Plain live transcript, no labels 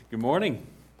Good morning.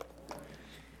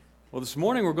 Well, this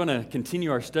morning we're going to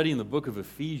continue our study in the book of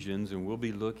Ephesians, and we'll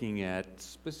be looking at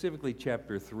specifically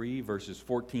chapter 3, verses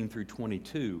 14 through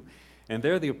 22. And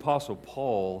there the Apostle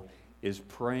Paul is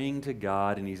praying to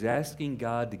God, and he's asking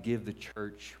God to give the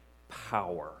church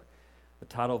power. The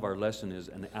title of our lesson is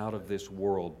An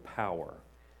Out-of-This-World Power.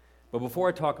 But before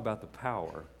I talk about the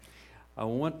power, I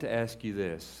want to ask you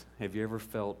this. Have you ever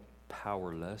felt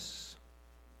powerless?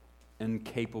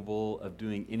 Incapable of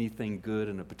doing anything good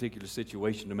in a particular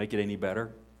situation to make it any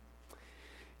better?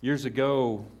 Years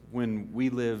ago, when we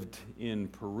lived in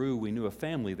Peru, we knew a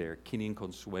family there, Kenny and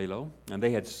Consuelo, and they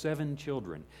had 7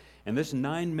 children. And this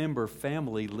 9-member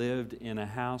family lived in a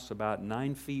house about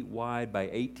 9 feet wide by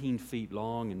 18 feet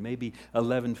long and maybe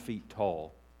 11 feet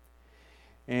tall.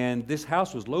 And this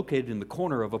house was located in the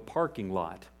corner of a parking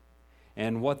lot.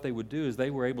 And what they would do is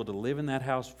they were able to live in that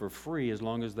house for free as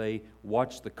long as they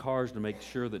watched the cars to make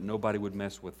sure that nobody would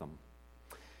mess with them.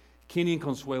 Kenny and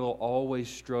Consuelo always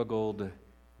struggled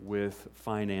with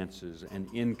finances and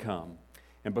income.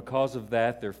 And because of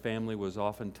that, their family was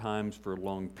oftentimes, for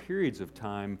long periods of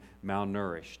time,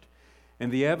 malnourished.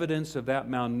 And the evidence of that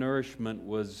malnourishment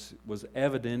was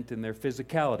evident in their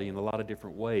physicality in a lot of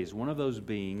different ways. One of those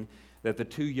being that the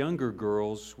 2 younger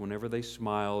girls, whenever they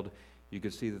smiled, you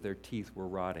could see that their teeth were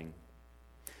rotting.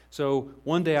 So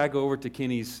one day I go over to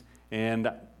Kenny's,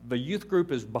 and the youth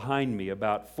group is behind me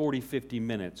about 40, 50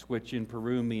 minutes, which in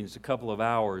Peru means a couple of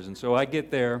hours. And so I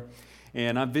get there,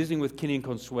 and I'm visiting with Kenny and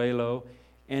Consuelo,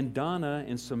 and Donna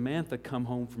and Samantha come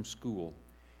home from school.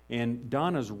 And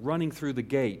Donna's running through the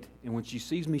gate, and when she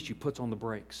sees me, she puts on the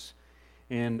brakes.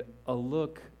 And a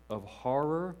look of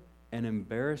horror and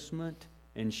embarrassment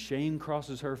and shame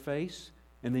crosses her face,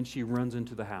 and then she runs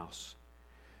into the house.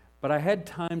 But I had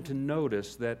time to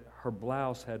notice that her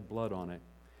blouse had blood on it,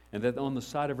 and that on the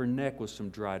side of her neck was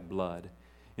some dried blood.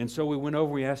 And so we went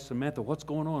over, we asked Samantha, what's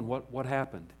going on? What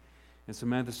happened? And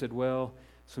Samantha said, well,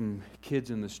 some kids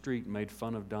in the street made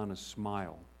fun of Donna's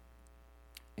smile.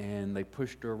 And they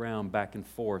pushed her around back and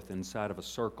forth inside of a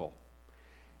circle.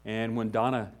 And when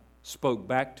Donna spoke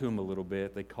back to them a little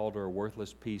bit, they called her a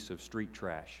worthless piece of street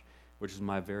trash, which is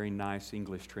my very nice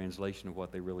English translation of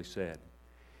what they really said.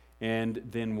 And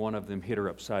then one of them hit her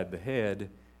upside the head,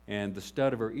 and the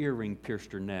stud of her earring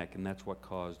pierced her neck, and that's what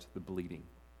caused the bleeding.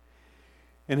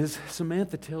 And as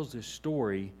Samantha tells this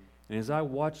story, and as I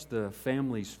watched the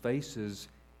family's faces,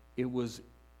 it was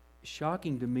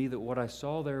shocking to me that what I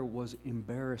saw there was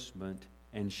embarrassment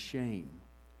and shame.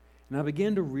 And I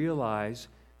began to realize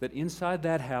that inside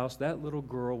that house, that little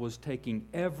girl was taking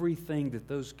everything that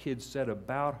those kids said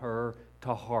about her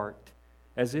to heart,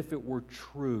 as if it were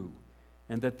true,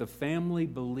 and that the family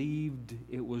believed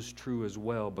it was true as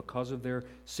well because of their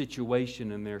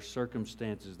situation and their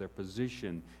circumstances, their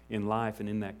position in life and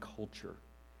in that culture.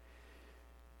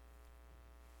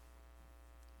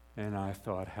 And I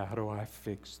thought, how do I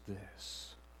fix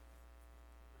this?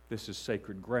 This is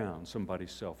sacred ground,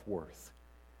 somebody's self-worth.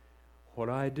 What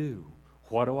do I do?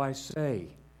 What do I say?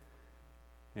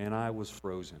 And I was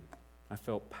frozen. I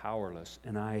felt powerless,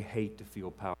 and I hate to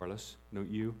feel powerless,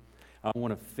 don't you? I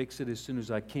want to fix it as soon as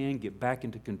I can, get back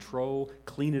into control,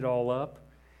 clean it all up.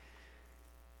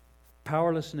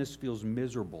 Powerlessness feels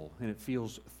miserable, and it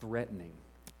feels threatening.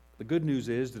 The good news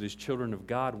is that as children of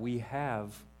God, we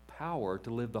have power to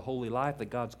live the holy life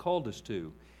that God's called us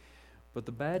to. But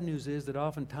the bad news is that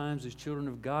oftentimes as children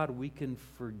of God, we can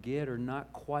forget or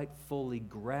not quite fully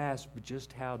grasp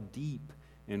just how deep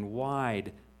and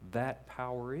wide that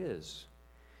power is.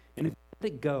 And if we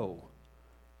let it go,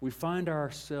 we find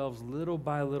ourselves little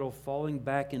by little falling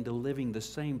back into living the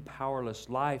same powerless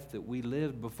life that we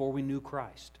lived before we knew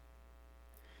Christ.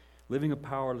 Living a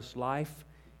powerless life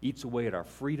eats away at our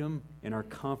freedom and our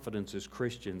confidence as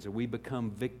Christians, and we become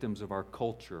victims of our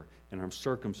culture and our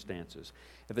circumstances.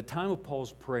 At the time of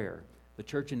Paul's prayer, the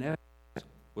church in Ephesus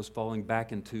was falling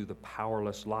back into the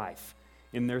powerless life.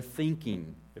 In their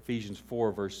thinking, Ephesians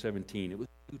 4, verse 17, it was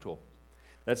futile.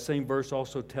 That same verse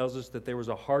also tells us that there was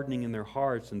a hardening in their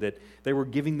hearts and that they were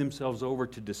giving themselves over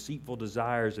to deceitful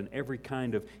desires and every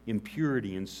kind of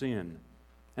impurity and sin.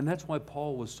 And that's why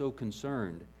Paul was so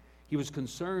concerned. He was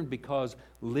concerned because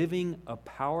living a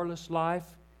powerless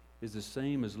life is the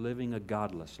same as living a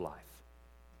godless life.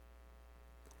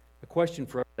 The question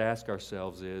for us to ask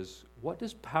ourselves is, what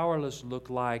does powerless look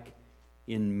like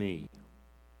in me?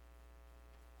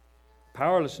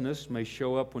 Powerlessness may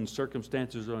show up when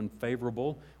circumstances are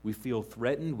unfavorable. We feel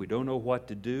threatened. We don't know what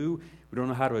to do. We don't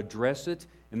know how to address it.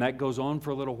 And that goes on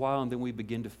for a little while, and then we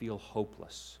begin to feel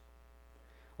hopeless.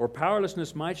 Or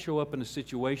powerlessness might show up in a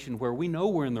situation where we know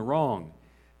we're in the wrong.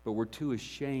 but we're too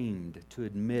ashamed to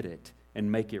admit it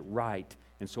and make it right.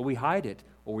 And so we hide it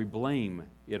or we blame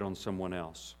it on someone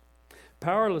else.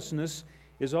 Powerlessness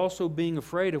is also being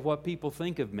afraid of what people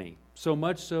think of me, so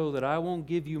much so that I won't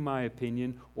give you my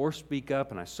opinion or speak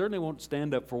up, and I certainly won't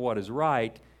stand up for what is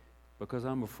right because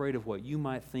I'm afraid of what you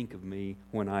might think of me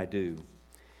when I do.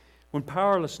 When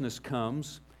powerlessness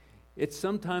comes, it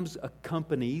sometimes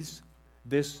accompanies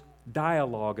this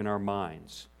dialogue in our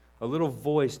minds, a little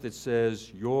voice that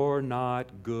says, "You're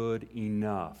not good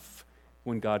enough,"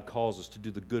 when God calls us to do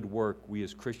the good work we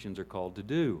as Christians are called to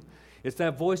do. It's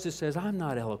that voice that says, "I'm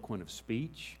not eloquent of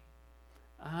speech.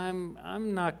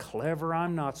 I'm not clever.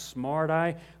 I'm not smart.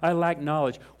 I lack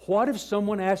knowledge. What if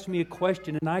someone asks me a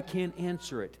question and I can't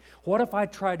answer it? What if I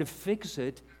try to fix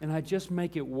it and I just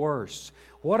make it worse?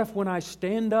 What if when I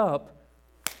stand up,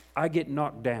 I get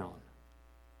knocked down?"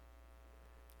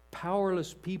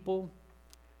 Powerless people,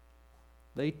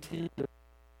 they tend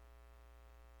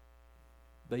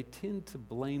to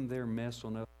blame their mess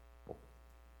on other people.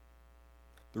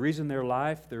 The reason their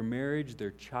life, their marriage,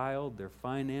 their child, their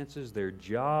finances, their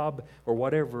job, or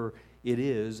whatever it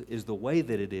is the way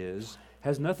that it is,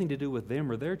 has nothing to do with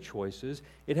them or their choices.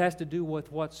 It has to do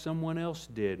with what someone else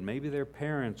did, maybe their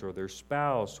parents or their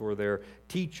spouse or their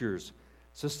teachers.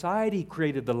 Society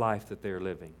created the life that they're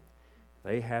living.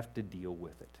 They have to deal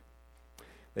with it.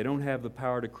 They don't have the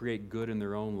power to create good in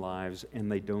their own lives, and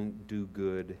they can't do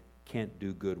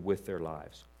good with their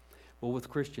lives. Well, with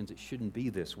Christians, it shouldn't be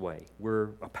this way. We're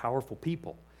a powerful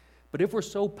people. But if we're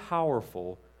so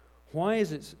powerful, why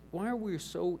are we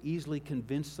so easily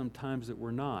convinced sometimes that we're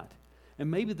not?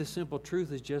 And maybe the simple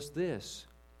truth is just this: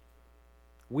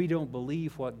 we don't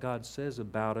believe what God says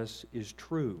about us is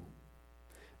true.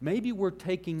 Maybe we're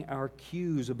taking our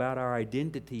cues about our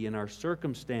identity and our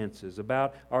circumstances,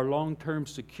 about our long-term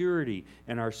security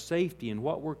and our safety and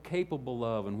what we're capable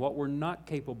of and what we're not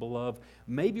capable of.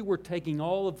 Maybe we're taking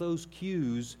all of those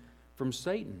cues from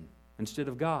Satan instead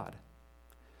of God.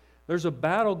 There's a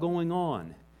battle going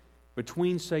on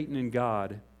between Satan and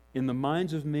God in the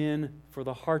minds of men for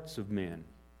the hearts of men.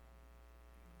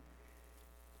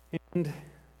 And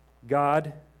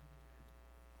God,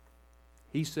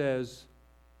 He says,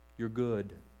 "You're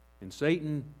good." And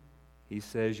Satan, he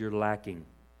says, "You're lacking."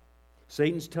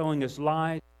 Satan's telling us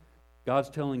lies, God's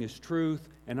telling us truth,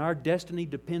 and our destiny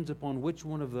depends upon which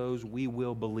one of those we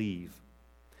will believe.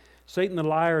 Satan, the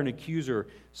liar and accuser,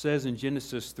 says in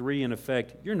Genesis 3, in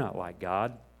effect, "You're not like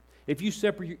God. If you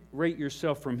separate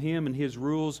yourself from Him and His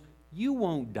rules, you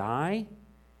won't die."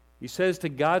 He says to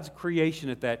God's creation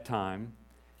at that time,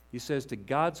 he says to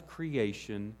God's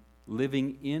creation,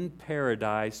 living in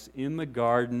paradise, in the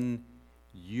garden,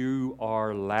 "You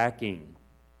are lacking.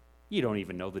 You don't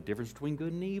even know the difference between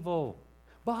good and evil.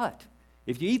 But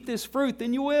if you eat this fruit,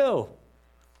 then you will."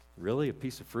 Really? A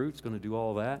piece of fruit's going to do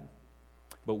all that?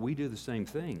 But we do the same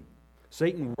thing.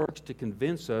 Satan works to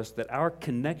convince us that our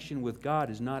connection with God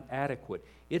is not adequate.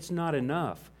 It's not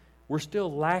enough. We're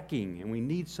still lacking and we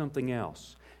need something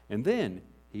else. And then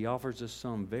he offers us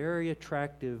some very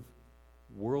attractive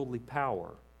worldly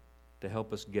power to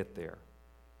help us get there.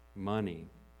 Money,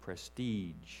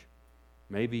 prestige.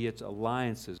 Maybe it's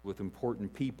alliances with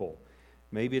important people.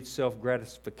 Maybe it's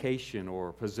self-gratification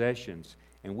or possessions.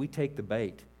 And we take the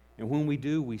bait. And when we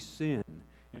do, we sin.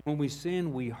 And when we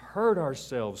sin, we hurt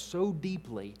ourselves so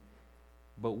deeply.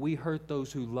 But we hurt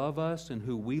those who love us and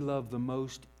who we love the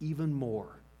most even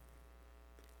more.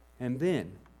 And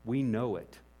then we know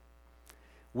it.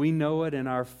 We know it, and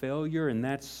our failure and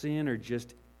that sin are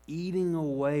just eating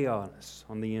away on us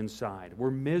on the inside. We're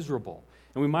miserable.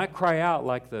 And we might cry out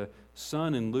like the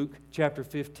son in Luke chapter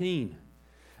 15.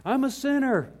 "I'm a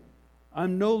sinner.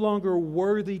 I'm no longer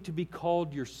worthy to be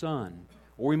called your son."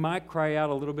 Or we might cry out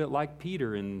a little bit like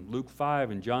Peter in Luke 5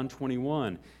 and John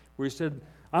 21, where he said,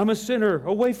 "I'm a sinner.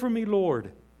 Away from me,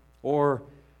 Lord." Or,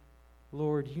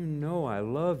 "Lord, you know I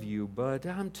love you, but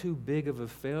I'm too big of a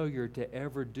failure to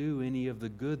ever do any of the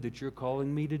good that you're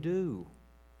calling me to do."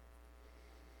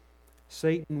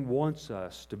 Satan wants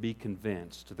us to be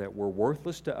convinced that we're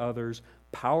worthless to others,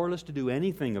 powerless to do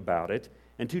anything about it,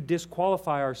 and to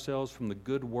disqualify ourselves from the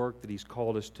good work that he's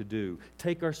called us to do.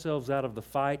 Take ourselves out of the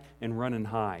fight and run and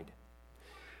hide.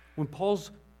 When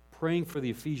Paul's praying for the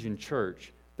Ephesian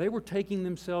church, they were taking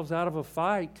themselves out of a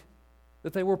fight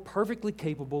that they were perfectly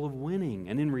capable of winning,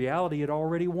 and in reality had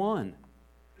already won.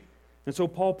 And so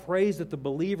Paul prays that the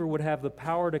believer would have the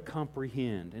power to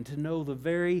comprehend and to know the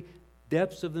very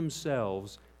depths of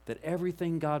themselves that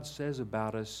everything God says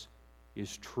about us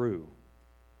is true.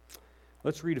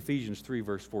 Let's read Ephesians 3,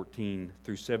 verse 14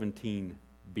 through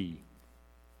 17b.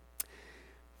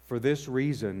 For this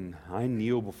reason I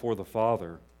kneel before the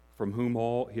Father, from whom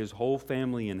his whole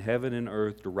family in heaven and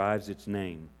earth derives its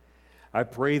name. I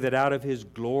pray that out of his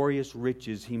glorious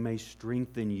riches he may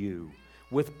strengthen you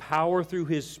with power through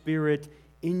his Spirit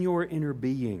in your inner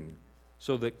being,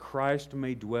 so that Christ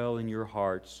may dwell in your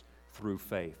hearts through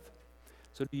faith.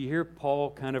 So do you hear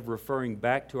Paul kind of referring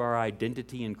back to our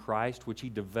identity in Christ, which he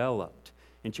developed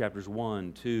in chapters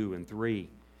 1, 2, and 3?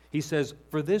 He says,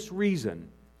 for this reason.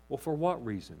 Well, for what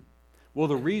reason? Well,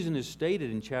 the reason is stated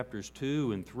in chapters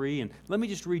 2 and 3, and let me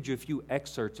just read you a few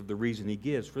excerpts of the reason he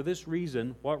gives. For this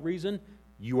reason, what reason?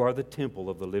 You are the temple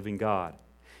of the living God.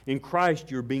 In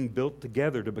Christ, you're being built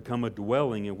together to become a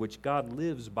dwelling in which God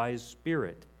lives by his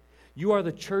Spirit. You are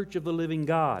the church of the living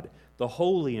God, the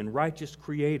holy and righteous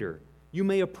Creator. You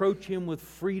may approach him with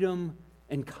freedom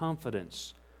and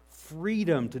confidence.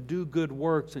 Freedom to do good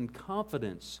works and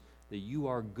confidence that you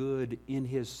are good in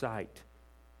his sight.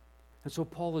 And so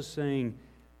Paul is saying,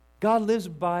 God lives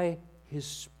by his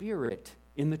Spirit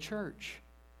in the church.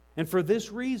 And for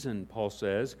this reason, Paul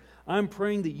says, I'm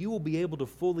praying that you will be able to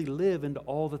fully live into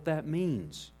all that that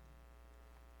means.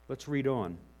 Let's read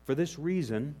on. For this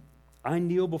reason, I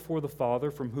kneel before the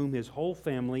Father, from whom his whole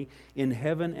family in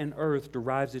heaven and earth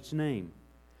derives its name.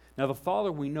 Now, the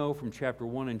Father, we know from chapter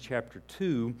 1 and chapter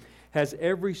 2, has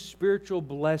every spiritual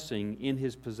blessing in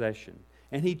his possession.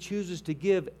 And he chooses to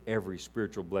give every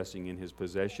spiritual blessing in his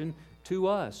possession to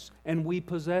us, and we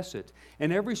possess it.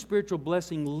 And every spiritual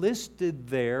blessing listed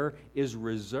there is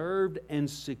reserved and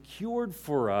secured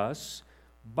for us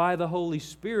by the Holy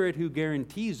Spirit who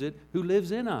guarantees it, who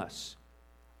lives in us.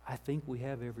 I think we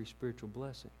have every spiritual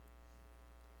blessing.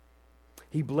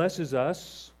 He blesses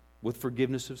us with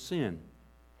forgiveness of sin,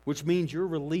 which means you're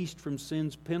released from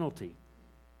sin's penalty,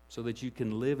 so that you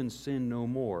can live and sin no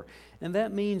more. And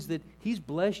that means that he's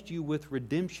blessed you with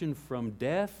redemption from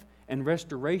death and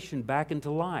restoration back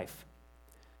into life.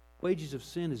 The wages of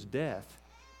sin is death.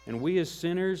 And we as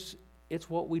sinners, it's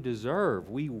what we deserve.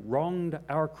 We wronged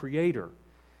our Creator.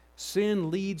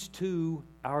 Sin leads to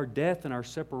our death and our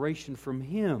separation from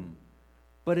him.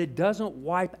 But it doesn't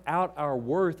wipe out our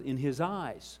worth in his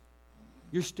eyes.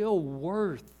 You're still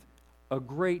worth a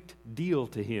great deal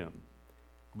to him,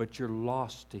 but you're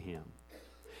lost to him.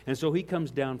 And so he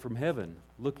comes down from heaven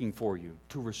looking for you,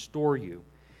 to restore you.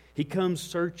 He comes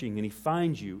searching and he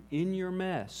finds you in your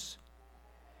mess.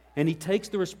 And he takes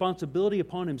the responsibility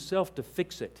upon himself to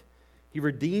fix it. He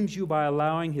redeems you by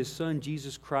allowing his Son,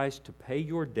 Jesus Christ, to pay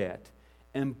your debt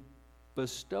and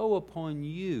bestow upon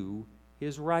you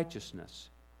his righteousness.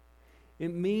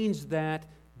 It means that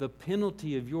the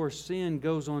penalty of your sin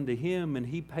goes on to him and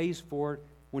he pays for it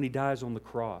when he dies on the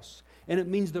cross. And it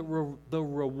means that the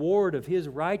reward of his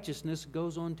righteousness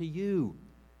goes on to you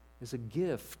as a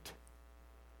gift.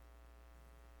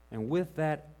 And with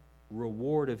that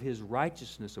reward of his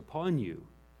righteousness upon you,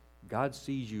 God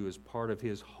sees you as part of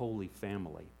his holy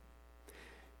family.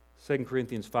 2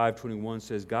 Corinthians 5:21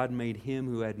 says, God made him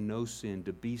who had no sin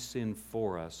to be sin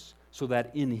for us, so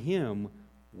that in him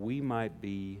we might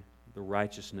be the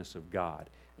righteousness of God.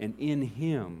 And in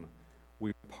him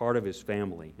we're part of his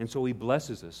family. And so he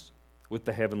blesses us with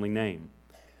the heavenly name,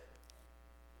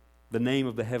 the name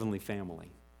of the heavenly family.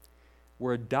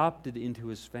 We're adopted into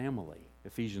his family,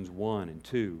 Ephesians 1 and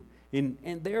 2. And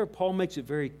there Paul makes it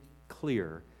very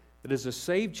clear that as a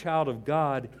saved child of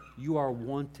God, you are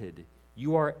wanted,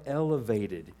 you are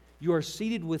elevated, you are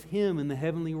seated with him in the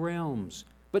heavenly realms,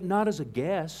 but not as a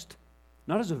guest,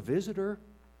 not as a visitor,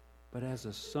 but as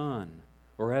a son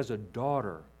or as a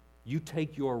daughter. You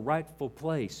take your rightful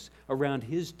place around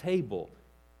his table.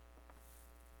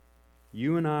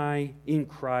 You and I in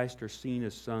Christ are seen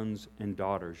as sons and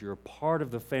daughters. You're a part of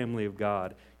the family of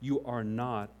God. You are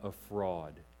not a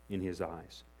fraud in his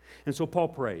eyes. And so Paul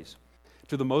prays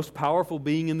to the most powerful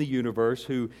being in the universe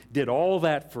who did all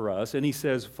that for us, and he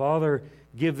says, Father,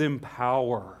 give them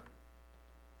power.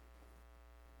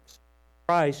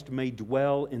 Christ may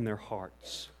dwell in their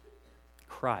hearts.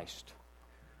 Christ,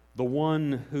 the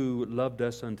one who loved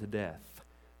us unto death.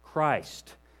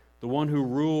 Christ, the one who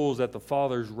rules at the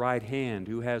Father's right hand,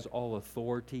 who has all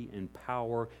authority and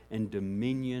power and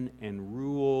dominion and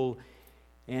rule.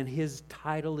 And his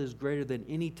title is greater than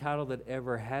any title that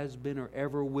ever has been or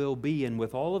ever will be. And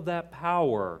with all of that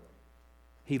power,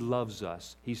 he loves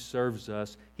us. He serves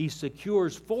us. He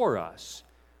secures for us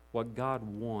what God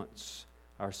wants,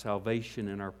 our salvation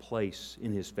and our place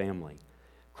in his family.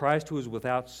 Christ, who is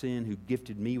without sin, who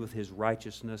gifted me with his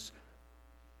righteousness.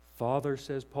 Father,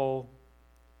 says Paul,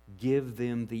 give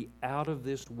them the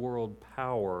out-of-this-world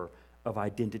power of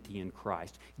identity in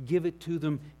Christ. Give it to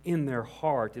them in their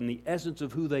heart, in the essence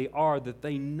of who they are, that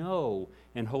they know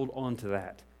and hold on to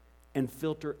that. And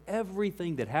filter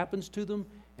everything that happens to them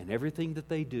and everything that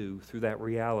they do through that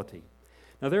reality.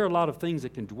 Now, there are a lot of things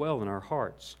that can dwell in our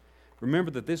hearts.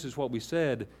 Remember that this is what we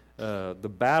said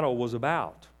the battle was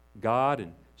about. God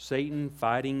and Satan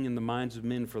fighting in the minds of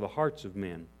men for the hearts of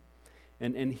men.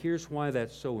 And here's why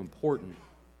that's so important.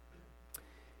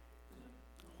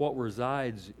 What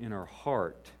resides in our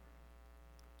heart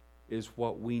is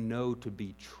what we know to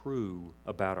be true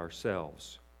about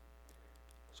ourselves.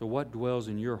 So what dwells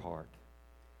in your heart?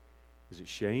 Is it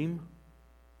shame?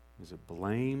 Is it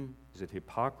blame? Is it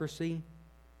hypocrisy?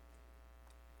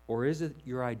 Or is it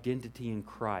your identity in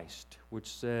Christ, which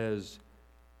says,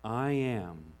 I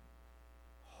am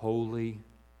holy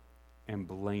and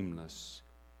blameless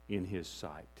in His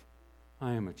sight.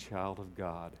 I am a child of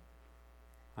God.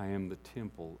 I am the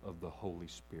temple of the Holy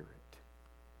Spirit.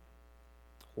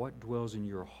 What dwells in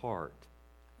your heart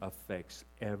affects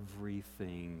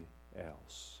everything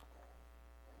else.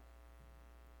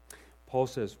 Paul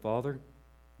says, Father,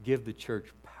 give the church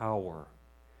power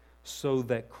so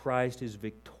that Christ is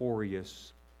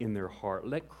victorious in their heart.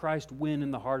 Let Christ win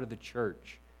in the heart of the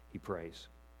church, he prays.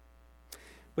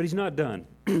 But he's not done.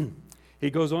 He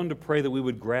goes on to pray that we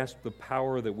would grasp the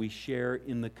power that we share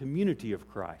in the community of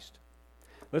Christ.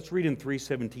 Let's read in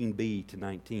 3:17b to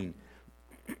 19.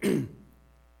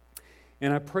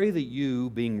 And I pray that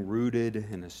you, being rooted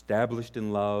and established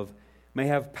in love, may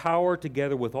have power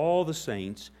together with all the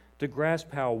saints to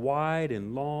grasp how wide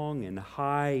and long and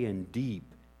high and deep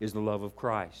is the love of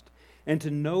Christ, and to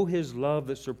know His love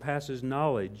that surpasses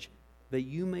knowledge, that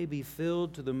you may be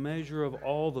filled to the measure of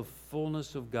all the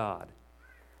fullness of God.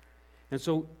 And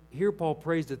so here Paul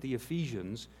prays that the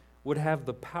Ephesians would have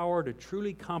the power to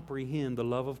truly comprehend the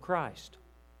love of Christ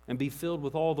and be filled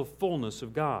with all the fullness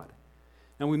of God.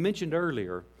 Now, we mentioned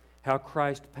earlier how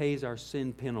Christ pays our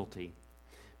sin penalty,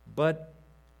 and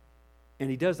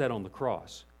He does that on the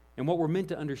cross. And what we're meant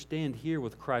to understand here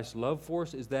with Christ's love for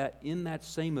us is that in that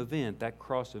same event, that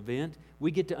cross event,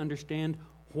 we get to understand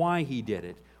why He did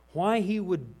it, why He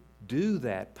would do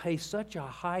that, pay such a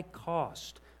high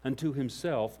cost unto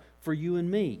Himself for you and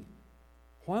me.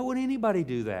 Why would anybody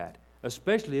do that,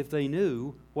 especially if they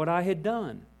knew what I had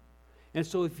done? And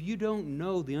so if you don't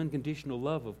know the unconditional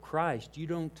love of Christ, you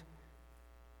don't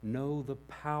know the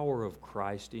power of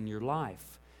Christ in your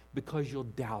life because you'll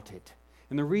doubt it.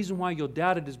 And the reason why you'll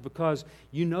doubt it is because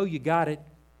you know you got it,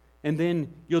 and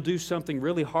then you'll do something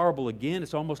really horrible again.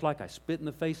 It's almost like I spit in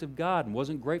the face of God and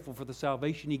wasn't grateful for the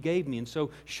salvation He gave me, and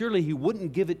so surely He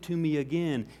wouldn't give it to me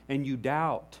again, and you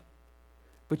doubt.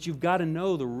 But you've got to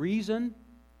know the reason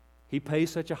He pays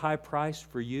such a high price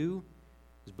for you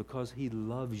is because He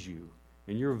loves you,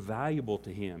 and you're valuable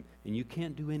to Him, and you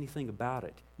can't do anything about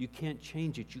it. You can't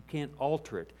change it. You can't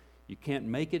alter it. You can't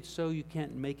make it so. You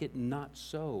can't make it not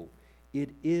so.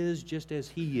 It is just as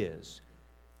He is.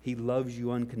 He loves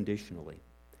you unconditionally.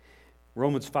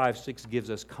 Romans 5:6 gives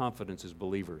us confidence as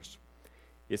believers.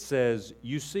 It says,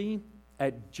 you see,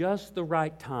 at just the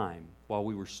right time, while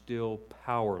we were still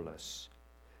powerless,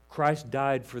 Christ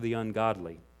died for the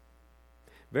ungodly.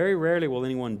 Very rarely will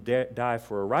anyone die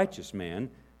for a righteous man,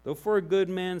 though for a good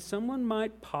man someone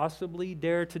might possibly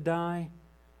dare to die.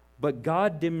 But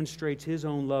God demonstrates His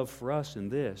own love for us in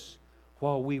this: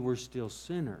 while we were still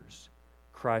sinners,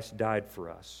 Christ died for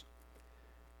us.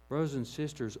 Brothers and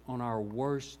sisters, on our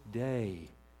worst day,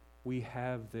 we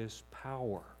have this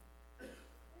power.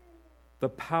 The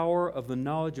power of the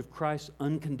knowledge of Christ's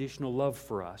unconditional love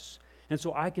for us. And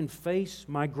so I can face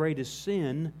my greatest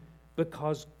sin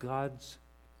because God's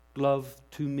love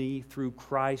to me through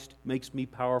Christ makes me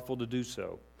powerful to do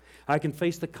so. I can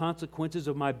face the consequences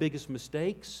of my biggest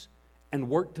mistakes and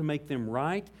work to make them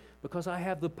right because I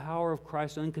have the power of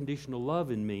Christ's unconditional love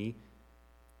in me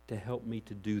to help me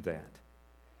to do that.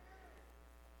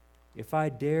 If I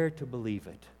dare to believe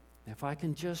it, if I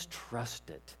can just trust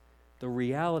it, the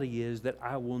reality is that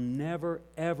I will never,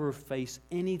 ever face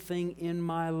anything in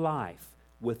my life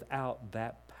without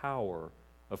that power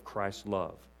of Christ's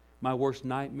love. My worst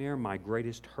nightmare, my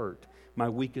greatest hurt, my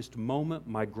weakest moment,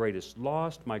 my greatest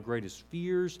loss, my greatest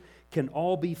fears can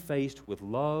all be faced with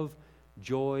love,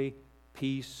 joy,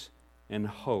 peace, and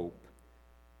hope.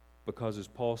 Because as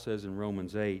Paul says in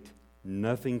Romans 8,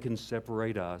 nothing can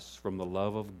separate us from the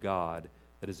love of God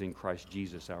that is in Christ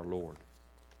Jesus our Lord.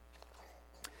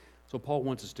 So Paul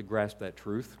wants us to grasp that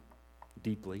truth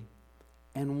deeply,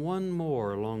 and one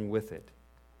more along with it.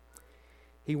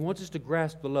 He wants us to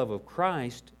grasp the love of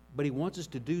Christ, but he wants us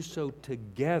to do so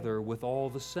together with all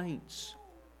the saints.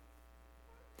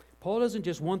 Paul doesn't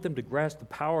just want them to grasp the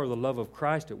power of the love of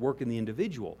Christ at work in the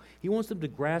individual. He wants them to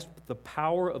grasp the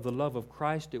power of the love of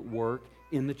Christ at work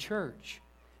in the church.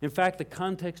 In fact, the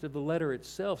context of the letter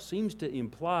itself seems to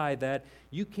imply that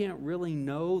you can't really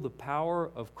know the power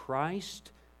of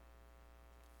Christ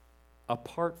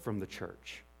apart from the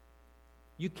church.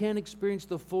 You can't experience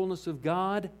the fullness of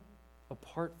God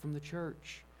apart from the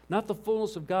church. Not the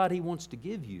fullness of God He wants to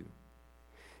give you.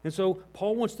 And so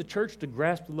Paul wants the church to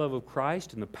grasp the love of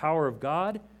Christ and the power of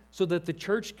God so that the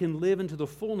church can live into the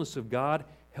fullness of God,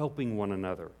 helping one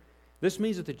another. This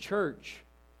means that the church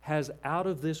has out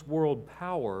of this world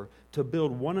power to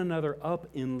build one another up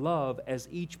in love as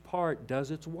each part does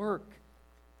its work.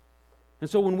 And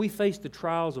so when we face the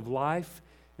trials of life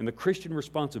and the Christian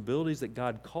responsibilities that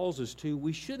God calls us to,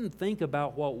 we shouldn't think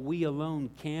about what we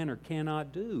alone can or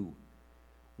cannot do.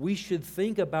 We should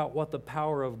think about what the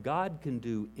power of God can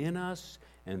do in us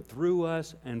and through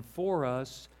us and for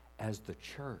us as the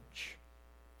church,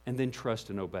 and then trust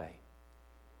and obey.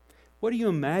 What do you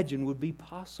imagine would be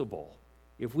possible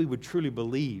if we would truly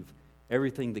believe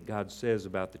everything that God says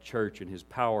about the church and His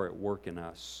power at work in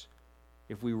us?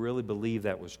 If we really believe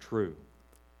that was true.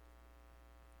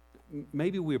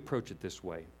 Maybe we approach it this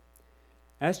way.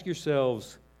 Ask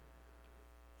yourselves,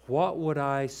 what would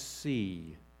I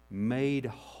see made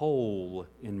whole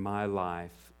in my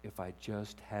life if I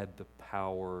just had the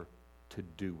power to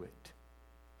do it?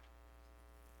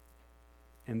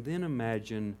 And then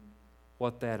imagine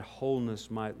what that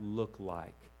wholeness might look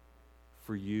like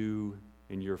for you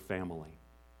and your family.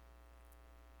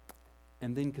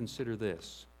 And then consider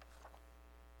this.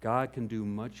 God can do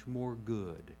much more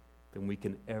good than we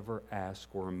can ever ask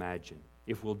or imagine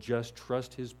if we'll just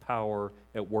trust His power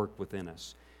at work within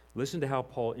us. Listen to how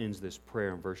Paul ends this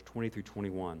prayer in verse 20 through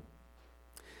 21.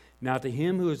 Now to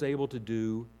Him who is able to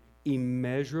do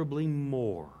immeasurably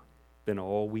more than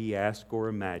all we ask or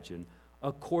imagine,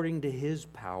 according to His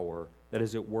power that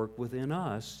is at work within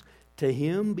us, to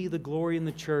Him be the glory in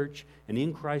the church and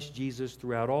in Christ Jesus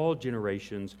throughout all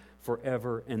generations,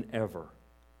 forever and ever.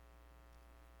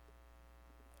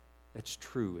 That's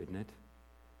true, isn't it?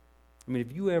 I mean,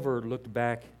 if you ever looked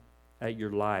back at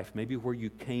your life, maybe where you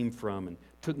came from, and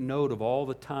took note of all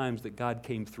the times that God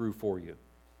came through for you.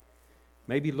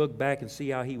 Maybe look back and see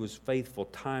how He was faithful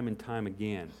time and time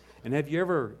again. And have you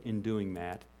ever, in doing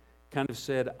that, kind of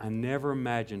said, I never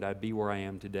imagined I'd be where I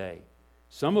am today?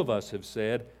 Some of us have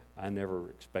said, I never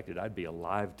expected I'd be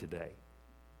alive today.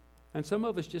 And some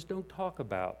of us just don't talk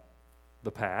about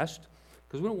the past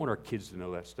because we don't want our kids to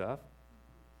know that stuff.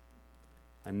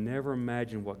 I never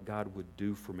imagined what God would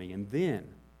do for me. And then,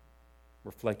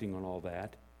 reflecting on all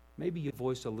that, maybe you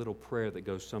voice a little prayer that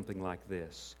goes something like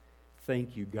this.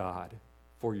 Thank you, God,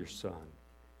 for your Son.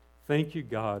 Thank you,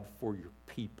 God, for your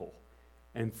people.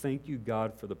 And thank you,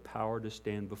 God, for the power to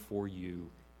stand before you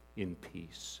in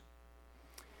peace.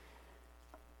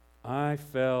 I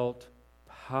felt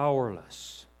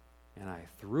powerless, and I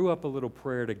threw up a little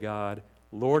prayer to God,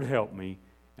 Lord, help me,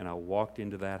 and I walked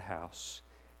into that house.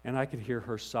 And I could hear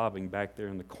her sobbing back there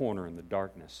in the corner in the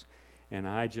darkness. And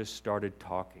I just started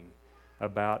talking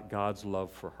about God's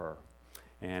love for her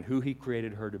and who He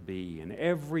created her to be. And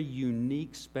every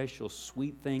unique, special,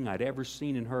 sweet thing I'd ever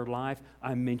seen in her life,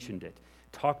 I mentioned it,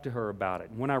 talked to her about it.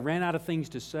 And when I ran out of things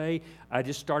to say, I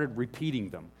just started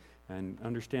repeating them. And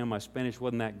understand my Spanish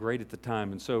wasn't that great at the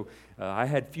time. And so I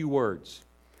had few words.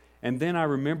 And then I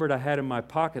remembered I had in my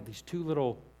pocket these two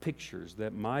little pictures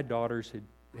that my daughters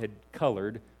had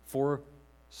colored for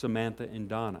Samantha and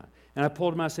Donna. And I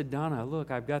pulled them out. I said, Donna,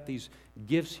 look, I've got these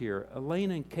gifts here.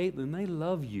 Elena and Caitlin, they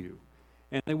love you.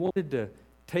 And they wanted to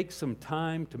take some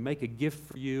time to make a gift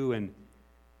for you. And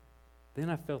then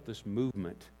I felt this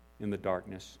movement in the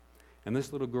darkness. And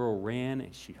this little girl ran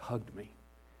and she hugged me.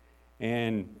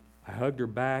 And I hugged her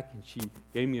back and she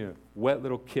gave me a wet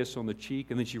little kiss on the cheek.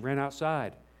 And then she ran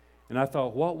outside. And I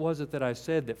thought, what was it that I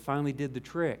said that finally did the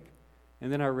trick?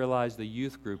 And then I realized the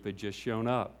youth group had just shown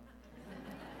up.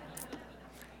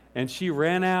 And she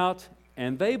ran out,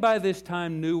 and they by this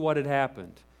time knew what had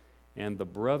happened. And the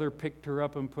brother picked her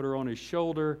up and put her on his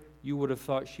shoulder. You would have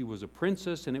thought she was a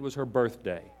princess, and it was her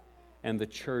birthday. And the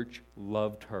church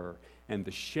loved her. And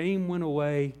the shame went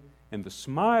away, and the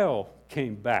smile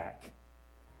came back.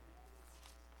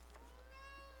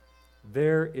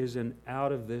 There is an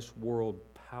out-of-this-world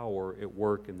power at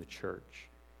work in the church.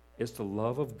 It's the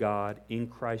love of God in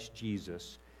Christ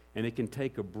Jesus, and it can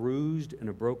take a bruised and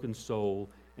a broken soul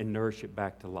and nourish it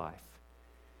back to life.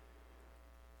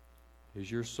 Is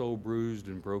your soul bruised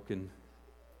and broken?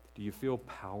 Do you feel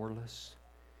powerless?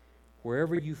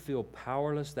 Wherever you feel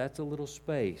powerless, that's a little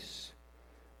space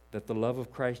that the love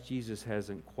of Christ Jesus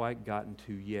hasn't quite gotten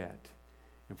to yet.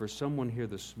 And for someone here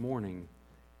this morning,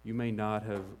 you may not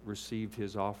have received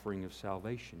His offering of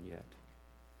salvation yet.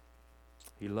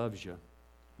 He loves you.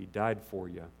 He died for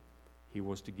you. He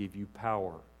wants to give you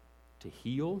power to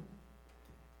heal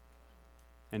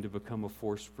and to become a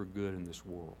force for good in this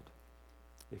world.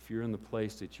 If you're in the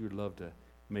place that you would love to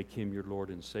make Him your Lord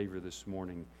and Savior this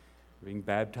morning, being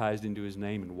baptized into His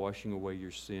name and washing away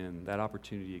your sin, that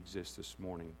opportunity exists this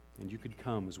morning. And you could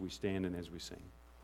come as we stand and as we sing.